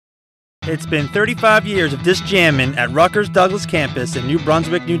It's been 35 years of disc jamming at Rutgers Douglas campus in New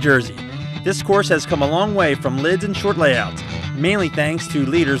Brunswick, New Jersey. This course has come a long way from lids and short layouts, mainly thanks to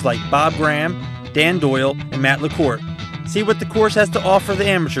leaders like Bob Graham, Dan Doyle, and Matt LaCourt. See what the course has to offer the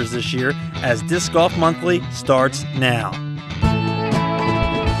amateurs this year as Disc Golf Monthly starts now.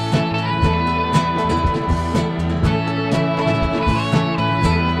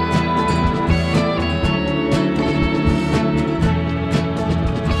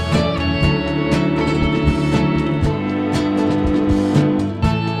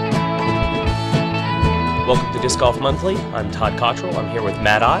 Welcome to Disc Golf Monthly. I'm Todd Cottrell. I'm here with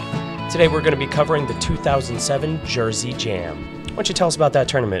Matt Ott. Today we're going to be covering the 2007 Jersey Jam. Why don't you tell us about that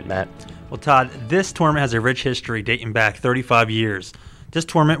tournament, Matt? Well, Todd, this tournament has a rich history dating back 35 years. This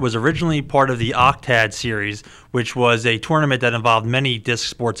tournament was originally part of the Octad series, which was a tournament that involved many disc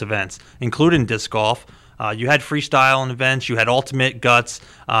sports events, including disc golf. You had freestyle events, you had ultimate, guts,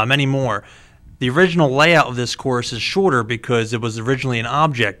 many more. The original layout of this course is shorter because it was originally an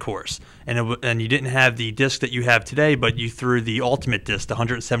object course, and you didn't have the disc that you have today, but you threw the ultimate disc, the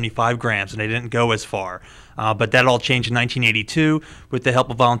 175 grams, and they didn't go as far. But that all changed in 1982 with the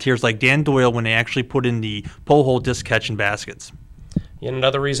help of volunteers like Dan Doyle when they actually put in the pole hole disc catching baskets. And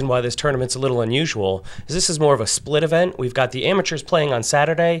another reason why this tournament's a little unusual is this is more of a split event. We've got the amateurs playing on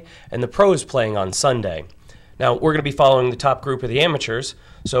Saturday and the pros playing on Sunday. Now, we're going to be following the top group of the amateurs,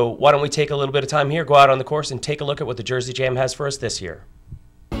 so why don't we take a little bit of time here, go out on the course, and take a look at what the Jersey Jam has for us this year.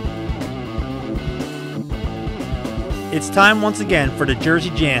 It's time once again for the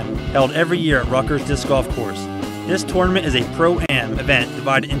Jersey Jam, held every year at Rutgers Disc Golf Course. This tournament is a Pro-Am event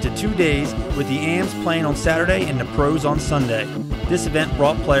divided into 2 days, with the Ams playing on Saturday and the pros on Sunday. This event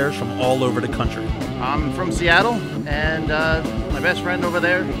brought players from all over the country. I'm from Seattle, and my best friend over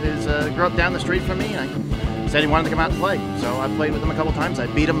there grew up down the street from me. He said he wanted to come out and play, so I played with him a couple times. I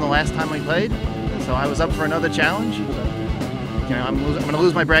beat him the last time we played, so I was up for another challenge. So, I'm going to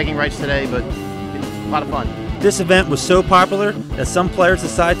lose my bragging rights today, but it's a lot of fun. This event was so popular that some players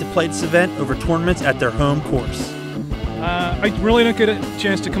decided to play this event over tournaments at their home course. I really don't get a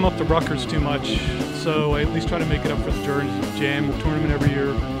chance to come up to Rutgers too much, so I at least try to make it up for the Jersey Jam tournament every year,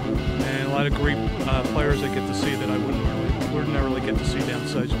 and a lot of great players I get to see that I wouldn't really get to see down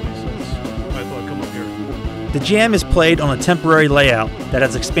Sedgley, so that's why I thought I'd come up here. The Jam is played on a temporary layout that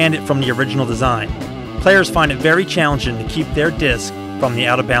has expanded from the original design. Players find it very challenging to keep their disc from the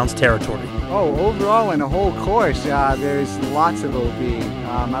out-of-bounds territory. Oh, overall in the whole course, there's lots of OB.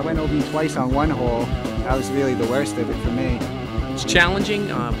 I went OB twice on one hole. That was really the worst of it for me. It's challenging,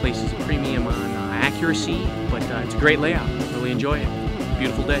 places a premium on accuracy, but it's a great layout. Really enjoy it.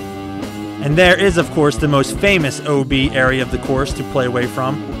 Beautiful day. And there is, of course, the most famous OB area of the course to play away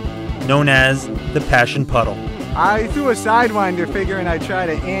from, known as the Passion Puddle. I threw a sidewinder figuring I'd try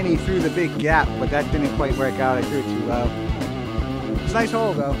to ante through the big gap, but that didn't quite work out. I threw it too low. It's a nice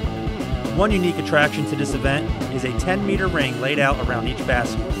hole, though. One unique attraction to this event is a 10-meter ring laid out around each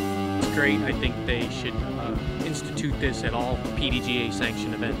basket. It's great. I think they should institute this at all PDGA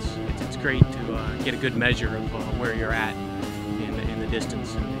sanctioned events. It's great to get a good measure of where you're at in the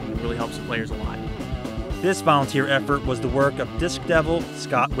distance, and it really helps the players a lot. This volunteer effort was the work of Disc Devil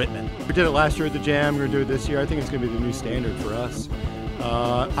Scott Whitman. We did it last year at the Jam. We're going to do it this year. I think it's going to be the new standard for us.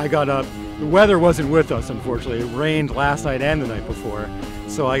 I got up. The weather wasn't with us, unfortunately. It rained last night and the night before.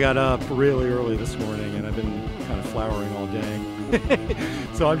 So I got up really early this morning, and I've been kind of flowering all day.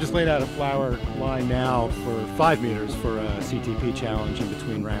 So I'm just laying out a flower line now for 5 meters for a CTP challenge in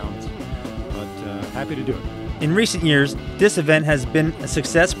between rounds. But happy to do it. In recent years, this event has been a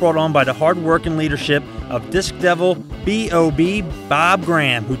success brought on by the hard work and leadership of Disc Devil B.O.B. Bob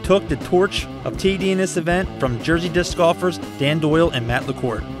Graham, who took the torch of TD in this event from Jersey disc golfers Dan Doyle and Matt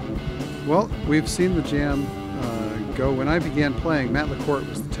LaCourt. Well, we've seen the Jam go. When I began playing, Matt LaCourt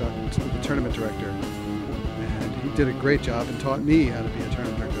was the tournament director, and he did a great job and taught me how to be a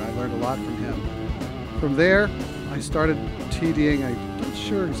tournament director. I learned a lot from him. From there, I started TDing, I'm not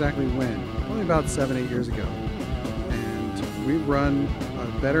sure exactly when, probably about 7-8 years ago. And we've run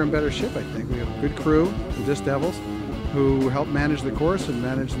a better and better ship, I think. We have a good crew, the Disc Devils, who help manage the course and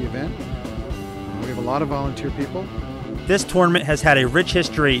manage the event. We have a lot of volunteer people. This tournament has had a rich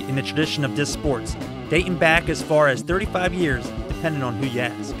history in the tradition of disc sports, dating back as far as 35 years, depending on who you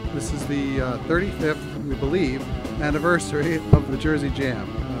ask. This is the 35th, we believe, anniversary of the Jersey Jam.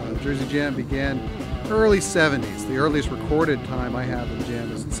 The Jersey Jam began early 70s. The earliest recorded time I have of the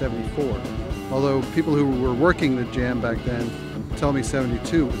Jam is in 74. Although people who were working the Jam back then tell me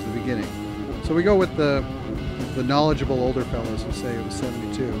 72 was the beginning. So we go with the knowledgeable older fellows who say it was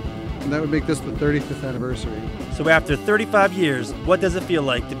 72. and that would make this the 35th anniversary. So after 35 years, what does it feel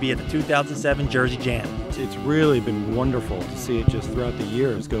like to be at the 2007 Jersey Jam? It's really been wonderful to see it just throughout the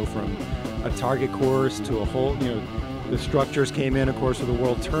years go from a target course to a whole, the structures came in, of course, for the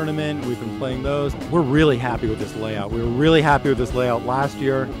World Tournament. We've been playing those. We're really happy with this layout. We were really happy with this layout last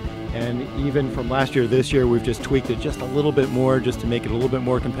year, and even from last year to this year, we've just tweaked it just a little bit more just to make it a little bit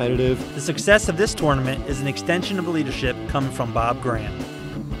more competitive. The success of this tournament is an extension of the leadership coming from Bob Graham.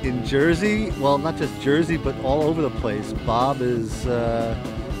 In Jersey, well, not just Jersey, but all over the place, Bob is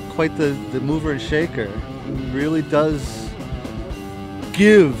quite the mover and shaker. He really does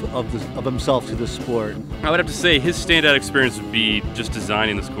give of himself to the sport. I would have to say his standout experience would be just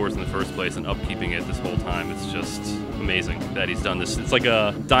designing this course in the first place and upkeeping it this whole time. It's just amazing that he's done this. It's like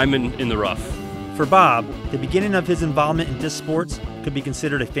a diamond in the rough. For Bob, the beginning of his involvement in disc sports could be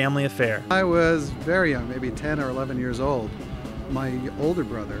considered a family affair. I was very young, maybe 10 or 11 years old. My older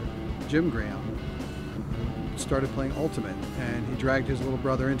brother, Jim Graham, started playing Ultimate, and he dragged his little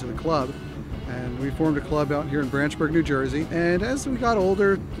brother into the club, and we formed a club out here in Branchburg, New Jersey. And as we got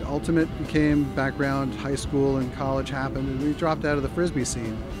older, Ultimate became background, high school and college happened, and we dropped out of the Frisbee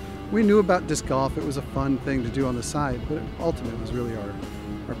scene. We knew about disc golf. It was a fun thing to do on the side, but Ultimate was really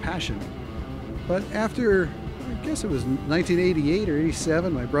our passion. But after, I guess it was 1988 or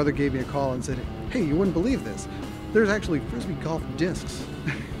 87, my brother gave me a call and said, "Hey, you wouldn't believe this. There's actually Frisbee golf discs."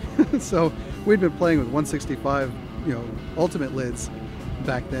 So we'd been playing with 165, Ultimate lids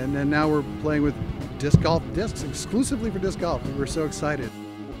back then, and now we're playing with disc golf discs exclusively for disc golf. We were so excited.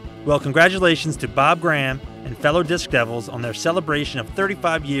 Well, congratulations to Bob Graham and fellow Disc Devils on their celebration of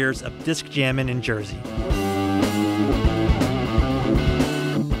 35 years of disc jamming in Jersey.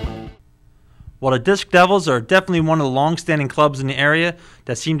 While the Disc Devils are definitely one of the long-standing clubs in the area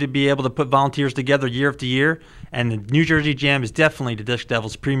that seem to be able to put volunteers together year after year, and the New Jersey Jam is definitely the Disc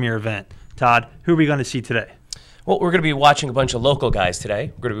Devils' premier event. Todd, who are we going to see today? Well, we're going to be watching a bunch of local guys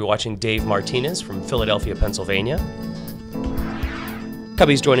today. We're going to be watching Dave Martinez from Philadelphia, Pennsylvania.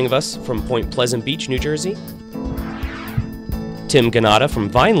 Cubby's joining us from Point Pleasant Beach, New Jersey. Tim Ganata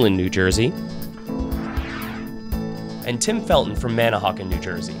from Vineland, New Jersey. And Tim Felton from Manahawkin, New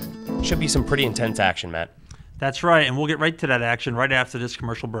Jersey. Should be some pretty intense action, Matt. That's right, and we'll get right to that action right after this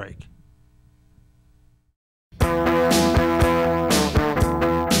commercial break.